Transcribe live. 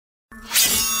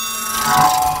So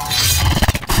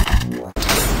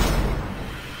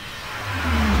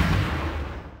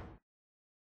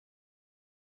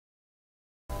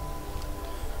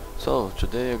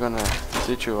today I'm gonna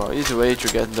teach you an easy way to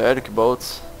get the daedric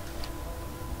bolts.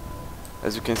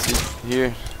 As you can see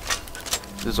here,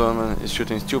 this woman is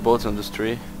shooting steel bolts on this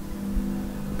tree,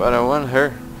 but I want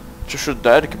her to shoot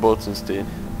daedric bolts instead.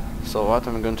 So what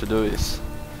I'm going to do is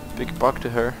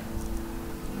pickpocket her,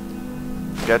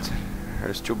 get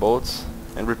her steel bolts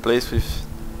and replace with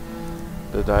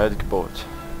the daedric bolt.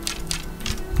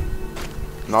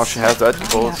 Now she has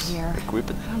daedric bolts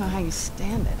equipped. I don't know how you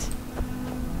stand it.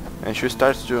 And she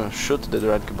starts to shoot the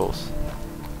daedric bolts.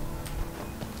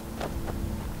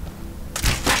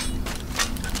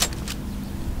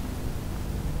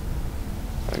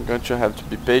 I'm going to have to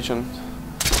be patient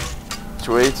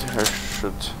to wait her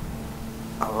shoot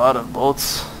a lot of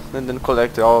bolts and then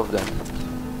collect all of them.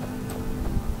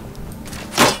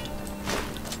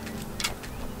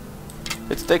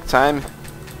 It takes time,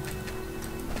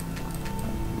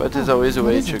 but it's an easy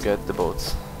way to get the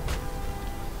bolts.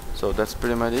 So that's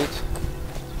pretty much it.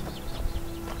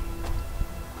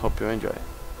 Hope you enjoy.